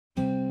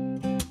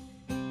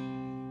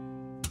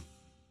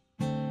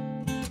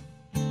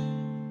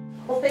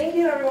Well, thank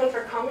you everyone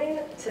for coming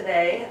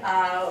today.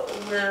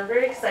 We're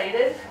very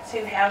excited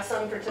to have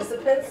some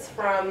participants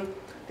from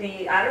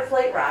the Honor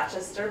Flight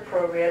Rochester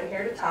program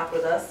here to talk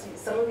with us.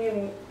 Some of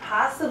you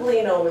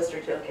possibly know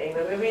Mr. Teal King,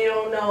 but maybe you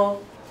don't know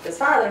his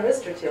father,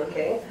 Mr. Teal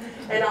King,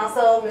 and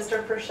also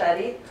Mr.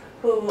 Perschetti,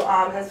 who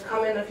has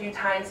come in a few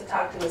times to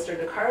talk to Mr.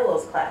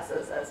 DiCarlo's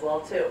classes as well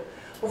too.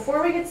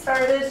 Before we get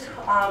started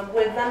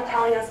with them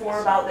telling us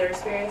more about their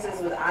experiences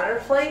with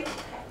Honor Flight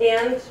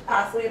and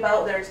possibly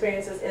about their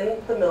experiences in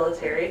the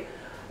military,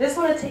 I just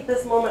want to take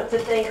this moment to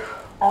thank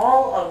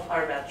all of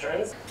our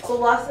veterans. So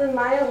Lawson and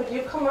Maya, would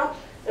you come up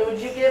and would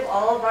you give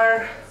all of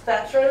our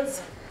veterans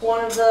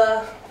one of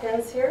the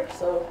pins here?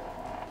 So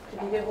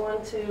could you give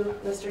one to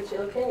Mr.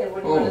 Teal King, and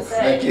what do you want to say?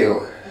 Thank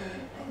you.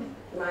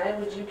 Maya,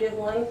 would you give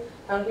one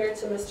down here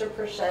to Mr.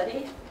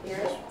 Perschetti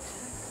here?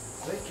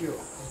 Thank you.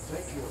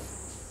 Thank you.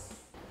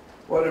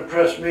 What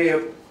impressed me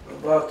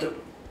about the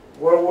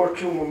World War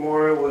II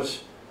Memorial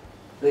was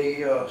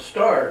the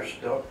stars,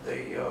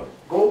 the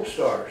gold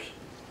stars.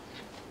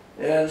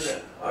 And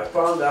I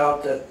found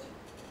out that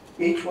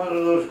each one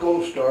of those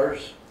gold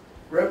stars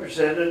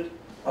represented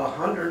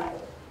 100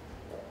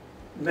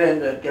 men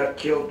that got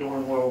killed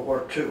during World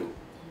War II.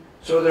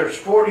 So there's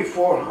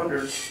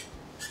 4,400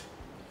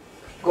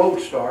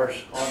 gold stars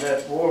on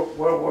that World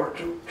War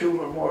II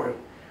memorial.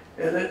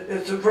 And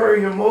it's a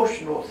very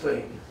emotional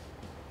thing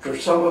for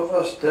some of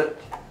us that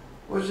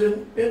was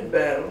in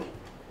battle.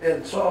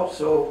 And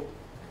so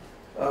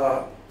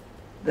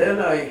then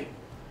I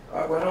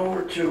went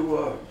over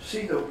to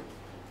see the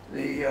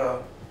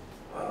Iwo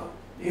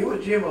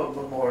Jima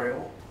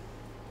Memorial,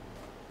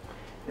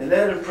 and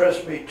that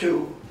impressed me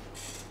too.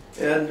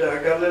 And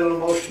I got a little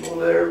emotional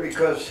there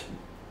because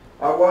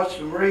I watched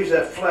them raise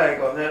that flag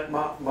on that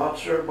Mount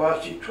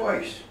Suribachi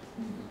twice.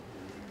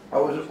 I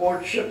was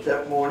aboard ship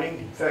that morning.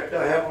 In fact,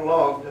 I have a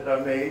log that I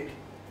made.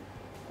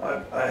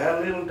 I had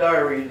a little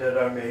diary that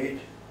I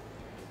made,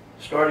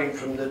 starting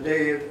from the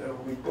day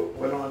we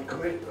went on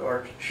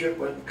our ship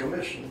went in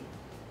commission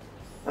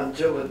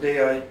until the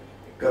day I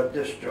got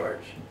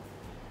discharged.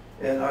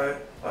 And I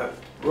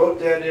wrote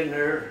that in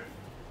there,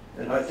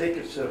 and I think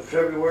it's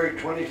February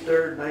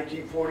 23rd,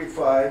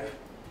 1945,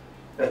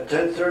 at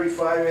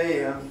 10:35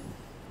 a.m.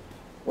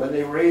 when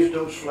they raised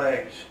those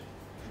flags.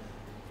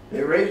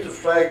 They raised the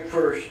flag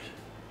first,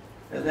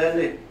 and then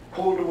they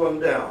pulled the one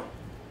down.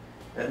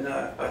 And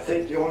I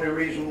think the only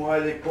reason why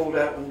they pulled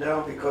that one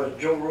down because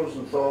Joe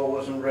Rosenthal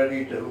wasn't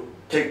ready to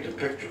take the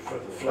picture for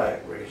the flag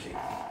raising.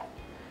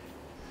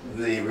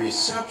 The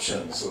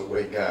receptions that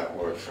we got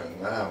were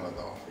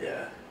phenomenal.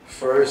 Yeah.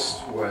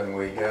 First, when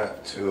we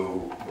got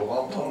to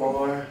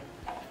Baltimore,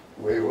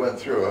 we went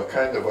through a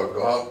kind of a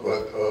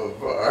gauntlet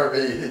of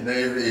Army,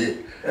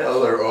 Navy,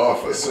 other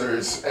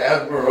officers,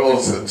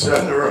 admirals and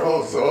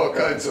generals, all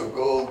kinds of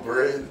gold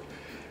braid,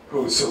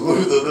 who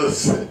saluted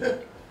us.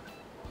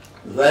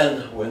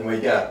 Then, when we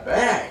got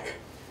back,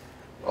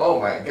 oh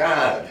my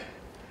God,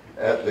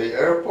 at the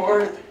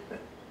airport,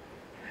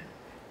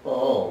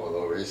 oh,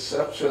 the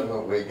reception that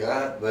we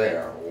got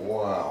there,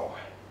 wow.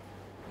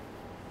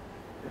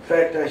 In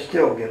fact, I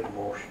still get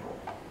emotional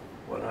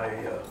when I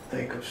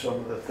think of some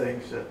of the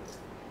things that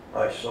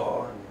I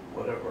saw and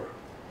whatever.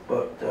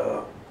 But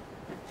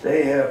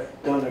they have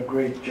done a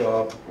great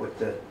job with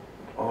that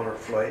Honor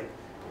Flight.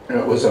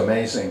 It was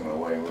amazing the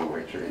way we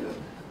were treated.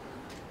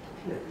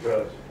 It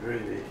was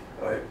really,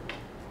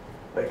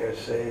 like I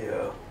say,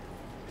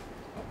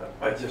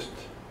 I just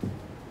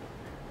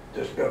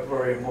got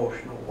very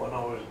emotional when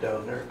I was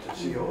down there to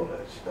see all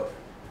that stuff.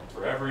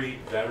 For every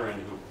veteran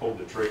who pulled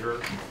the trigger,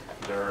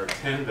 there are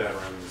 10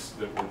 veterans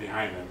that were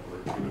behind them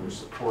who were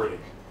supporting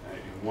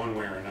in one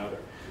way or another.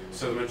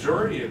 So the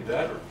majority of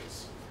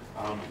veterans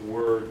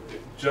were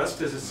just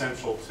as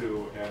essential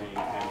to any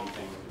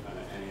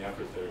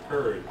effort that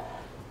occurred,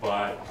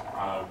 but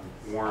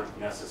weren't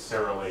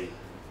necessarily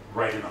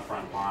right in the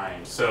front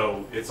line.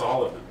 So it's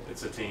all of them.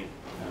 It's a team,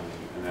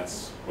 and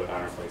that's what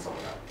Honor Flight's all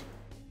about.